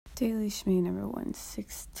Daily Shmee number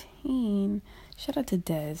 116. Shout out to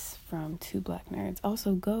Des from Two Black Nerds.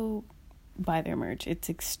 Also, go buy their merch.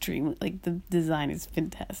 It's extremely, the design is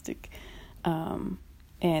fantastic. And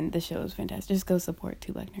the show is fantastic. Just go support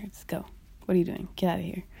Two Black Nerds. Go. What are you doing? Get out of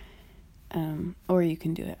here. Or you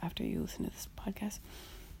can do it after you listen to this podcast.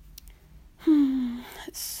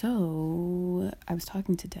 So, I was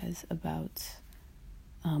talking to Des about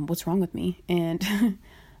what's wrong with me, and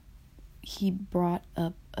he brought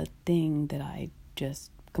up a thing that I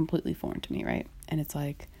just completely foreign to me, right? And it's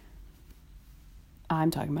like,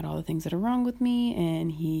 I'm talking about all the things that are wrong with me,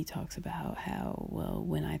 and he talks about how, well,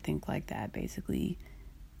 when I think like that, basically,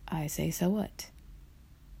 I say, so what?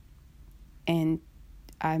 And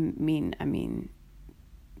I mean,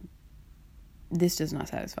 this does not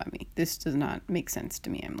satisfy me. This does not make sense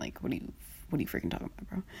to me. I'm like, what are you freaking talking about,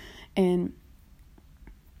 bro? And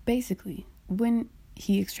basically, when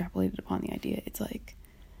he extrapolated upon the idea, it's like,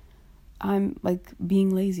 I'm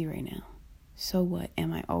being lazy right now. So what?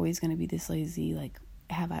 Am I always going to be this lazy?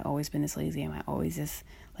 Have I always been this lazy? Am I always this,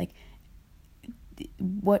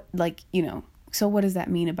 so what does that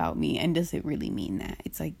mean about me? And does it really mean that?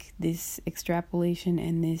 It's like this extrapolation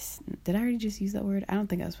and this, did I already just use that word? I don't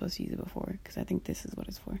think I was supposed to use it before, because I think this is what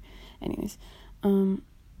it's for. Anyways,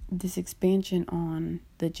 this expansion on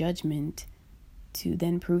the judgment to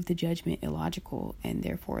then prove the judgment illogical and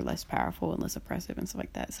therefore less powerful and less oppressive and stuff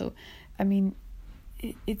like that. So, I mean,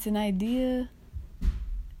 it's an idea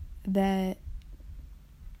that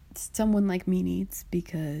someone like me needs,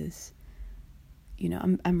 because,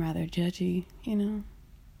 I'm rather judgy,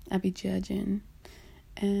 I be judging,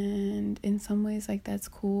 and in some ways, that's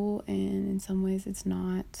cool, and in some ways it's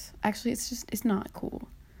not. Actually, it's not cool,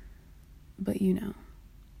 but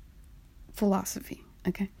philosophy,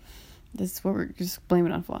 okay? This is what we're just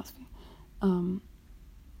blaming on philosophy.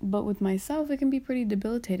 But with myself, it can be pretty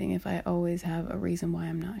debilitating if I always have a reason why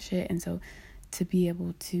I'm not shit. And so to be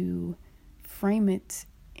able to frame it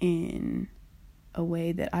in a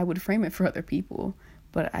way that I would frame it for other people,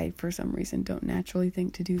 but I, for some reason, don't naturally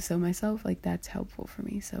think to do so myself, that's helpful for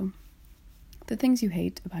me. So the things you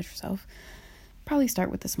hate about yourself, probably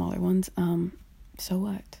start with the smaller ones. So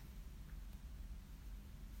what?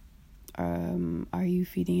 Are you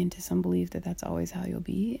feeding into some belief that that's always how you'll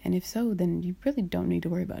be? And if so, then you really don't need to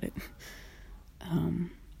worry about it.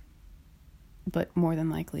 But more than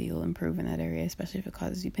likely you'll improve in that area, especially if it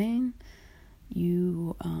causes you pain.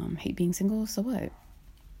 You hate being single, so what?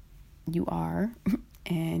 You are,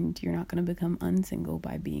 and you're not going to become unsingle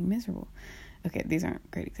by being miserable. Okay, these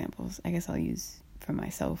aren't great examples. I guess I'll use for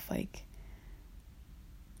myself,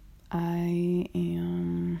 I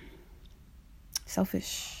am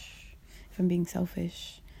selfish. If I'm being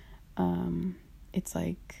selfish, it's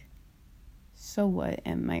so what?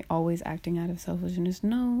 Am I always acting out of selfishness?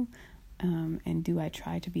 No. And do I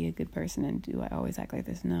try to be a good person, and do I always act like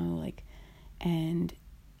this? No. And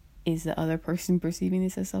is the other person perceiving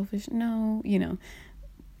this as selfish? No.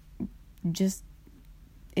 Just,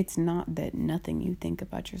 it's not that nothing you think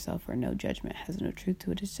about yourself or no judgment has no truth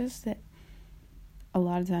to it. It's just that a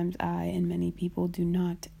lot of times I and many people do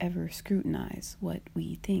not ever scrutinize what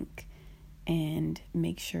we think and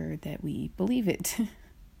make sure that we believe it.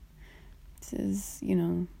 This is,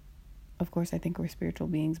 of course I think we're spiritual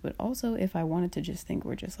beings, but also if I wanted to just think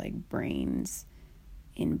we're just brains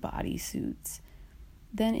in bodysuits,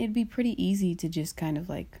 then it'd be pretty easy to just kind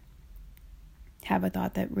of have a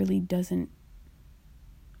thought that really doesn't,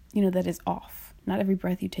 that is off. Not every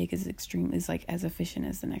breath you take is as efficient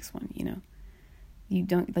as the next one, You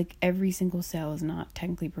don't, every single cell is not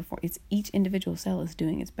technically it's each individual cell is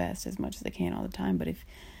doing its best as much as it can all the time. But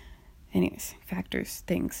anyways, factors,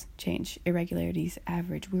 things change, irregularities,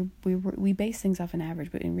 average. We base things off an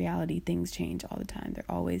average, but in reality, things change all the time. They're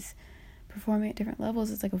always performing at different levels.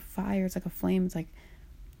 It's like a fire. It's like a flame. It's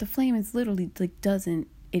the flame is literally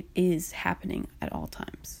it is happening at all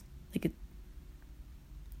times.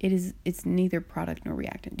 It's neither product nor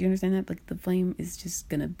reactant. Do you understand that? The flame is just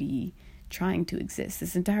gonna be trying to exist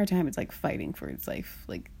this entire time. It's fighting for its life,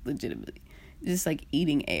 legitimately, just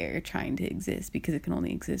eating air, trying to exist, because it can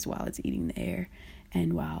only exist while it's eating the air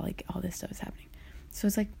and while all this stuff is happening. So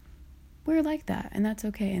it's we're like that, and that's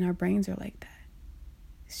okay, and our brains are like that.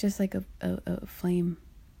 It's just a flame,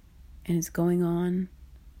 and it's going on,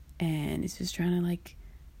 and it's just trying to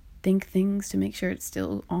think things to make sure it's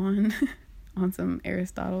still on. On some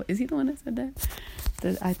Aristotle. Is he the one that said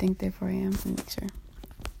that I think therefore I am? Let me make sure.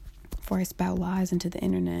 Before I spout lies into the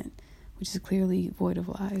internet, which is clearly void of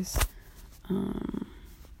lies. I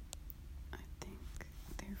think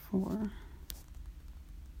therefore.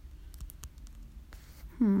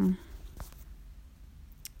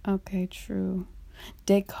 Okay, true.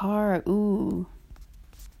 Descartes. Ooh,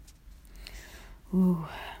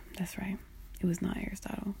 that's right. It was not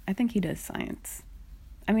Aristotle. I think he does science.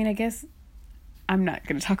 I mean, I guess I'm not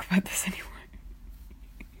going to talk about this anymore.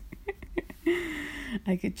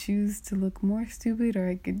 I could choose to look more stupid, or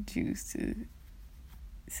I could choose to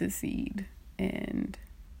secede and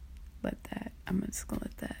let that. I'm just going to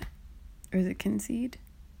let that. Or is it concede?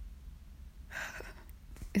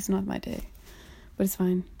 It's not my day. But it's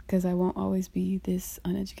fine, because I won't always be this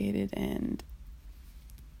uneducated and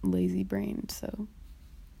lazy brained. So,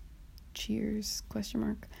 cheers, ?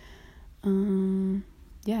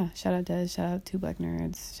 Yeah, shout out Des, shout out Two Black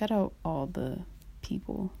Nerds, shout out all the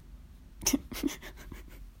people.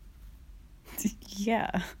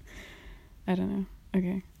 Yeah, I don't know.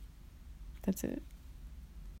 Okay, that's it.